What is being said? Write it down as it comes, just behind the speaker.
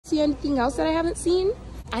See anything else that I haven't seen?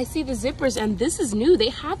 I see the zippers, and this is new. They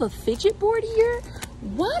have a fidget board here.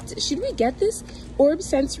 What? Should we get this? Orb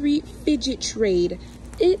Sensory Fidget Trade.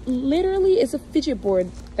 It literally is a fidget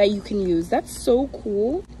board that you can use. That's so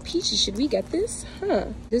cool. Peachy, should we get this? Huh.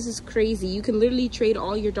 This is crazy. You can literally trade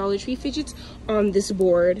all your Dollar Tree fidgets on this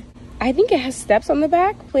board. I think it has steps on the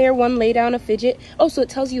back. Player 1, lay down a fidget. Oh, so it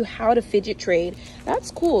tells you how to fidget trade. That's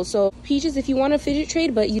cool. So Peaches, if you want to fidget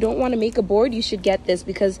trade but you don't want to make a board, you should get this,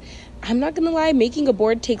 because I'm not gonna lie, making a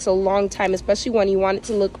board takes a long time, especially when you want it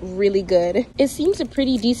to look really good. It seems a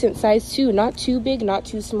pretty decent size too. Not too big, not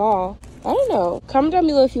too small. I don't know. Comment down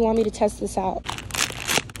below if you want me to test this out.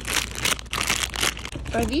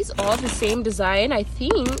 Are these all the same design? I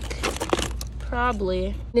think.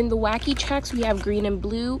 Probably. In the wacky checks, we have green and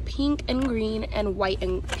blue, pink and green, and white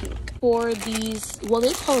and pink. For these, well,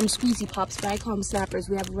 they call them squeezy pops, but I call them snappers.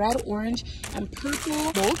 We have red, orange, and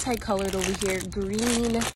purple, multicolored over here, green,